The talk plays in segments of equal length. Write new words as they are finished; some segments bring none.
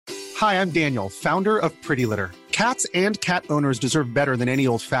Hi, I'm Daniel, founder of Pretty Litter. Cats and cat owners deserve better than any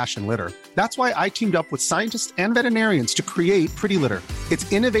old-fashioned litter. That's why I teamed up with scientists and veterinarians to create Pretty Litter.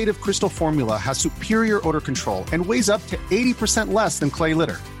 Its innovative crystal formula has superior odor control and weighs up to 80% less than clay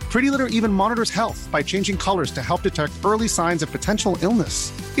litter. Pretty Litter even monitors health by changing colors to help detect early signs of potential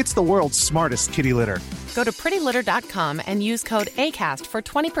illness. It's the world's smartest kitty litter. Go to prettylitter.com and use code ACAST for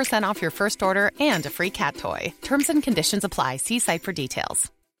 20% off your first order and a free cat toy. Terms and conditions apply. See site for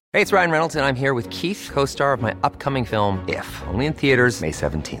details. Hey, it's Ryan Reynolds, and I'm here with Keith, co-star of my upcoming film, If, only in theaters May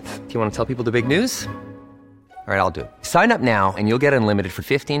 17th. Do you want to tell people the big news? All right, I'll do it. Sign up now and you'll get unlimited for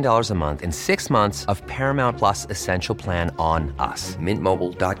 $15 a month and 6 months of Paramount Plus Essential Plan on us.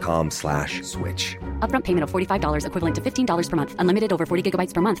 MintMobile.com/switch. Upfront payment of $45 equivalent to $15 per month. Unlimited over 40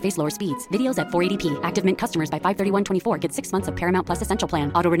 gigabytes per month. Face lower speeds. Videos at 480p. Active Mint customers by 531.24 get 6 months of Paramount Plus Essential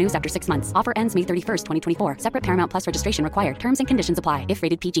Plan. Auto renews after 6 months. Offer ends May 31st, 2024. Separate Paramount Plus registration required. Terms and conditions apply if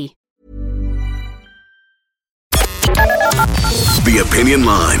rated PG. The Opinion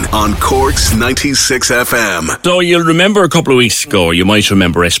Line on Cork's 96 FM. So you'll remember a couple of weeks ago, you might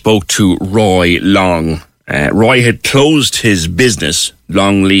remember I spoke to Roy Long. Roy had closed his business,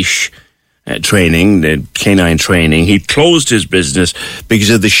 Long Leash Training, the canine training. He closed his business because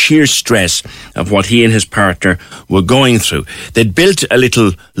of the sheer stress of what he and his partner were going through. They'd built a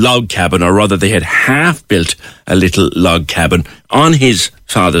little log cabin, or rather they had half built a little log cabin on his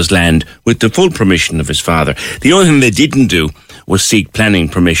father's land with the full permission of his father. The only thing they didn't do was seek planning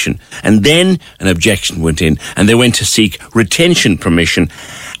permission. And then an objection went in and they went to seek retention permission.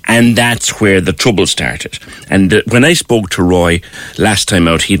 And that's where the trouble started. And when I spoke to Roy last time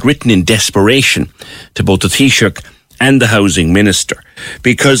out, he'd written in desperation to both the Taoiseach and the Housing Minister,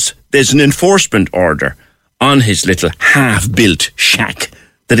 because there's an enforcement order on his little half-built shack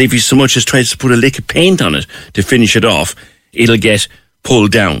that if he so much as tries to put a lick of paint on it to finish it off, it'll get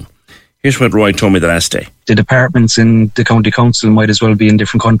pulled down. Here's what Roy told me the last day. The departments in the county council might as well be in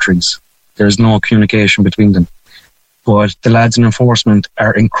different countries. There's no communication between them. But the lads in enforcement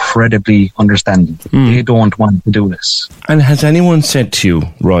are incredibly understanding. They don't want to do this. And has anyone said to you,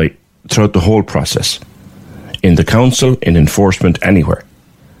 Roy, throughout the whole process, in the council, in enforcement, anywhere,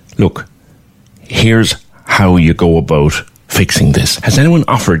 look, here's how you go about fixing this? Has anyone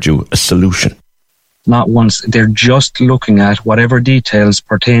offered you a solution? Not once. They're just looking at whatever details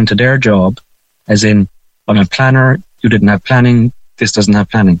pertain to their job, as in, I'm a planner, you didn't have planning, this doesn't have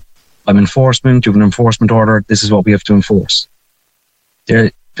planning. I'm enforcement, you have an enforcement order, this is what we have to enforce.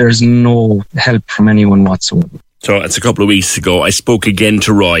 There's no help from anyone whatsoever. So it's a couple of weeks ago. I spoke again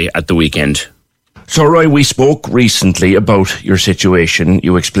to Roy at the weekend. So Roy, we spoke recently about your situation.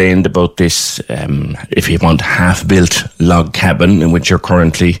 You explained about this, if you want, half-built log cabin in which you're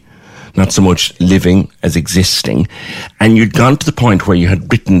currently not so much living as existing. And you'd gone to the point where you had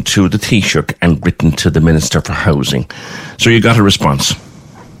written to the Taoiseach and written to the Minister for Housing. So you got a response.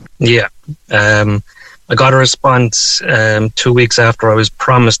 Yeah. I got a response 2 weeks after I was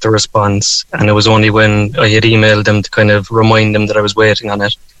promised a response, and it was only when I had emailed them to kind of remind them that I was waiting on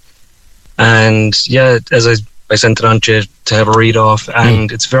it. And yeah, as I sent it on to you to have a read off, and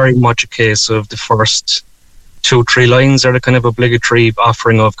it's very much a case of the first 2-3 lines are the kind of obligatory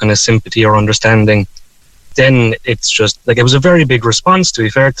offering of kind of sympathy or understanding. Then it's just like, it was a very big response, to be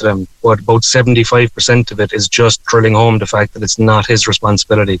fair to them, but about 75% of it is just drilling home the fact that it's not his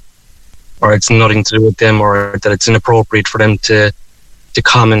responsibility, or it's nothing to do with them, or that it's inappropriate for them to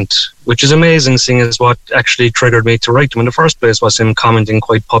comment, which is amazing, seeing as what actually triggered me to write them in the first place was him commenting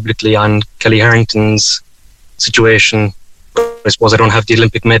quite publicly on Kelly Harrington's situation. I suppose I don't have the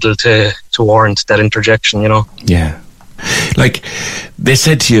Olympic medal to warrant that interjection, you know? Yeah. Like, they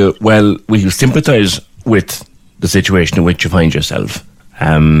said to you, well, we sympathise with the situation in which you find yourself.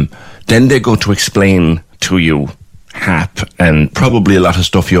 Then they go to explain to you HAP and probably a lot of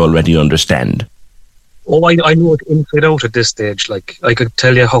stuff you already understand. Oh, I know it inside out at this stage. Like, I could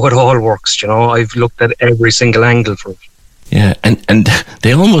tell you how it all works, you know. I've looked at every single angle for it. Yeah, and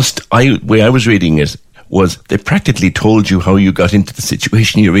they almost, way I was reading it, was they practically told you how you got into the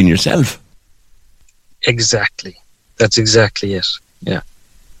situation you're in yourself. Exactly. That's exactly it, yeah.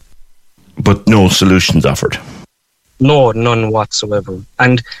 But no solutions offered? No, none whatsoever.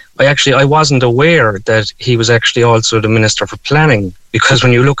 And I wasn't aware that he was actually also the Minister for Planning, because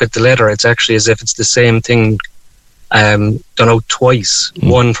when you look at the letter, it's actually as if it's the same thing done out twice.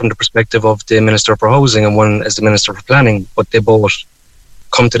 One from the perspective of the Minister for Housing and one as the Minister for Planning, but they both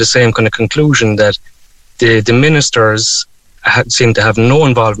come to the same kind of conclusion that the ministers seem to have no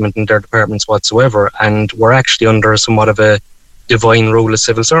involvement in their departments whatsoever, and were actually under somewhat of a divine rule of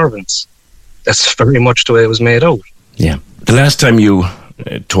civil servants. That's very much the way it was made out. Yeah. The last time you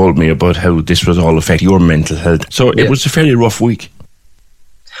told me about how this was all affecting your mental health. So it was a fairly rough week.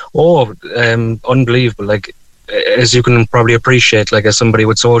 Oh, unbelievable. Like, as you can probably appreciate, like as somebody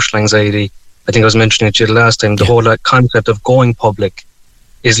with social anxiety, I think I was mentioning it to you the last time, the whole concept of going public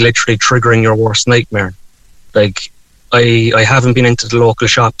is literally triggering your worst nightmare. Like, I haven't been into the local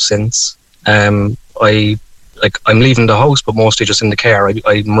shop since. I'm leaving the house, but mostly just in the car.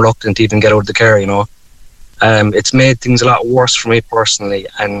 I'm reluctant to even get out of the car, you know. It's made things a lot worse for me personally,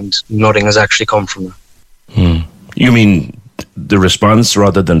 and nothing has actually come from it. You mean the response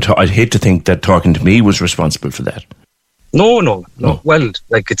rather than... I'd hate to think that talking to me was responsible for that. No. Well,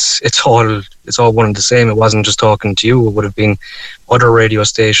 like it's all one and the same. It wasn't just talking to you. It would have been other radio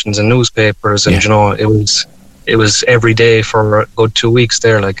stations and newspapers, and you know, it was every day for a good 2 weeks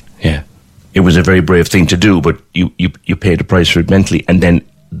there. Like, yeah, it was a very brave thing to do, but you paid the price for it mentally, and then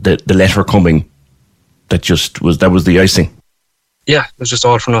the letter coming, that was the icing. Yeah, it was just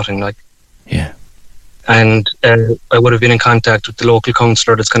all for nothing. Like, yeah. And I would have been in contact with the local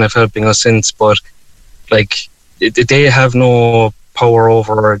councillor that's kind of helping us since, but like, they have no power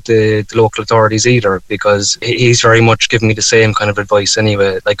over the local authorities either, because he's very much given me the same kind of advice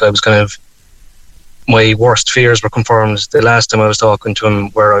anyway. Like, I was kind of, my worst fears were confirmed the last time I was talking to him,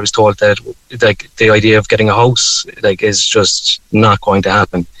 where I was told that like the idea of getting a house like is just not going to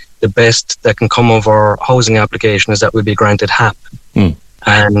happen. The best that can come of our housing application is that we'll be granted HAP.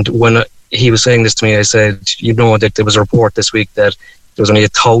 And when he was saying this to me, I said, you know, that there was a report this week that there was only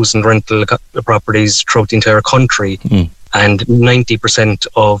 1,000 rental properties throughout the entire country, and 90%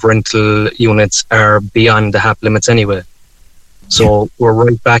 of rental units are beyond the HAP limits anyway. So we're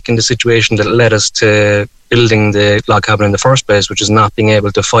right back in the situation that led us to building the log cabin in the first place, which is not being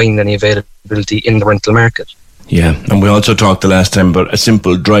able to find any availability in the rental market. Yeah, and we also talked the last time about a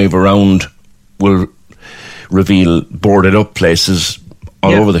simple drive around will reveal boarded up places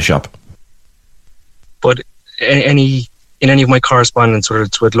all over the shop. But in any of my correspondence, whether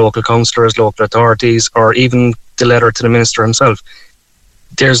it's with local councillors, local authorities, or even the letter to the minister himself,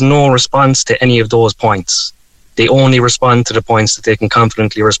 there's no response to any of those points. They only respond to the points that they can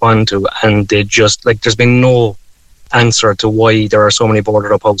confidently respond to, and they just, like, there's been no answer to why there are so many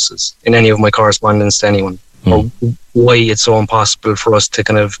boarded up houses in any of my correspondence to anyone, or why it's so impossible for us to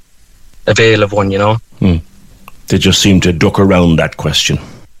kind of avail of one, you know? They just seem to duck around that question.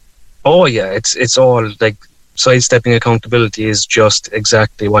 Oh yeah, it's all like sidestepping accountability is just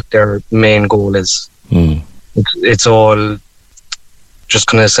exactly what their main goal is. It's all just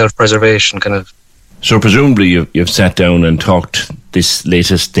kind of self-preservation, kind of. So presumably you've sat down and talked this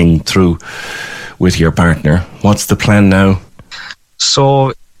latest thing through with your partner. What's the plan now?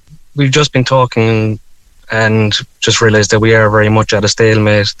 So we've just been talking and just realised that we are very much at a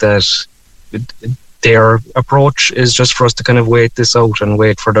stalemate, that their approach is just for us to kind of wait this out and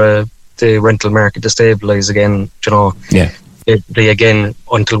wait for the rental market to stabilise again, you know. Yeah. Again,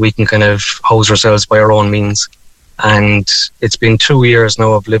 until we can kind of house ourselves by our own means. And it's been 2 years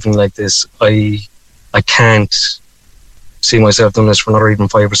now of living like this. I can't see myself doing this for another even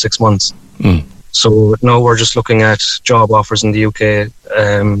 5 or 6 months. So now we're just looking at job offers in the UK.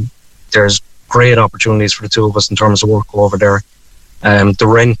 There's great opportunities for the two of us in terms of work over there. The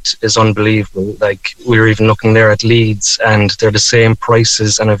rent is unbelievable. Like, we're even looking there at Leeds, and they're the same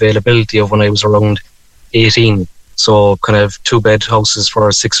prices and availability of when I was around 18. So kind of 2-bed houses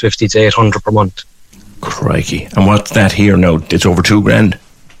for 650 to 800 per month. Crikey. And what's that here now? It's over $2,000?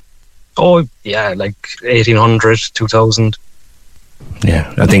 Oh yeah, like 1,800, 2,000.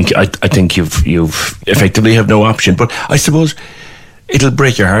 Yeah, I think you've effectively have no option. But I suppose it'll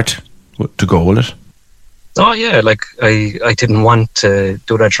break your heart to go, will it? Oh yeah, like I didn't want to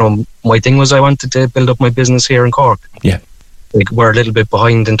do that. You know, my thing was I wanted to build up my business here in Cork. Yeah, like we're a little bit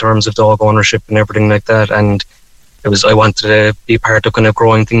behind in terms of dog ownership and everything like that, and I wanted to be part of kind of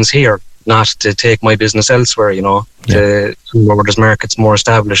growing things here, not to take my business elsewhere. You know, to where there's markets more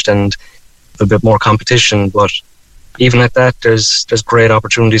established and a bit more competition. But even at that, there's great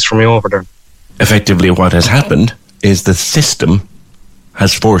opportunities for me over there. Effectively, what has happened is the system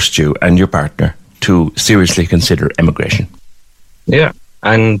has forced you and your partner to seriously consider emigration. Yeah,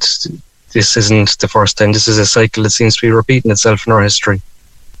 and this isn't the first time. This is a cycle that seems to be repeating itself in our history.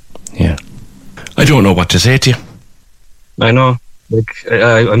 Yeah. I don't know what to say to you. I know. Like,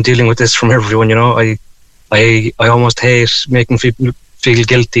 I'm dealing with this from everyone, you know. I almost hate making people feel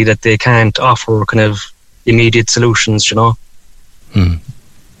guilty that they can't offer kind of immediate solutions, you know.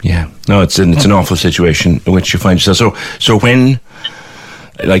 Yeah. No, it's an awful situation in which you find yourself. So when...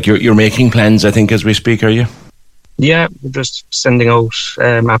 Like you're making plans, I think, as we speak, are you? Yeah, we're just sending out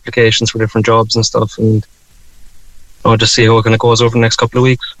applications for different jobs and stuff, and I'll just see how it kind of goes over the next couple of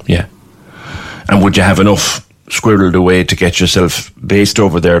weeks. Yeah. And would you have enough squirreled away to get yourself based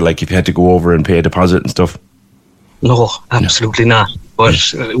over there, like if you had to go over and pay a deposit and stuff? No, absolutely not. But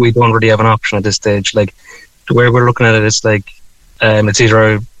we don't really have an option at this stage. Like, the way we're looking at it, it's like it's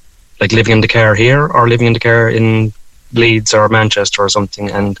either like living in the car here or living in the car in Leeds or Manchester or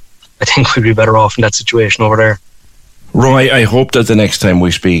something. And I think we'd be better off in that situation over there. Roy, I hope that the next time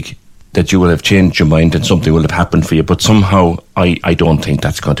we speak that you will have changed your mind and something will have happened for you. But somehow I don't think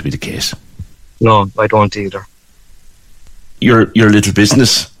that's going to be the case. No, I don't either. Your little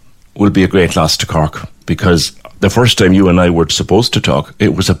business will be a great loss to Cork, because the first time you and I were supposed to talk,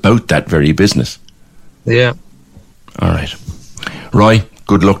 it was about that very business. Yeah. All right. Roy,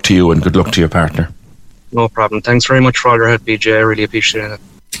 good luck to you and good luck to your partner. No problem. Thanks very much for all your help, BJ. I really appreciate it.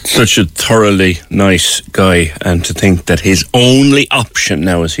 Such a thoroughly nice guy, and to think that his only option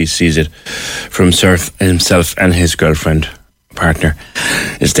now, as he sees it, from himself and his girlfriend partner,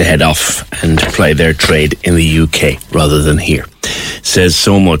 is to head off and ply their trade in the UK rather than here. Says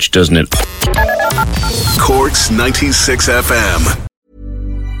so much, doesn't it? Cork's 96 FM.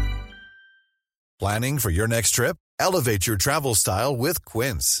 Planning for your next trip? Elevate your travel style with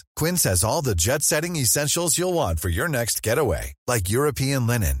Quince. Quince has all the jet-setting essentials you'll want for your next getaway, like European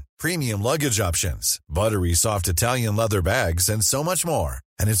linen, premium luggage options, buttery soft Italian leather bags, and so much more.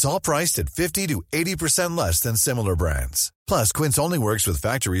 And it's all priced at 50 to 80% less than similar brands. Plus, Quince only works with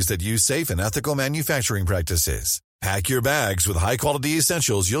factories that use safe and ethical manufacturing practices. Pack your bags with high-quality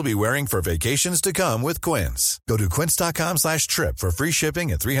essentials you'll be wearing for vacations to come with Quince. Go to quince.com/trip for free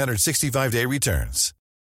shipping and 365-day returns.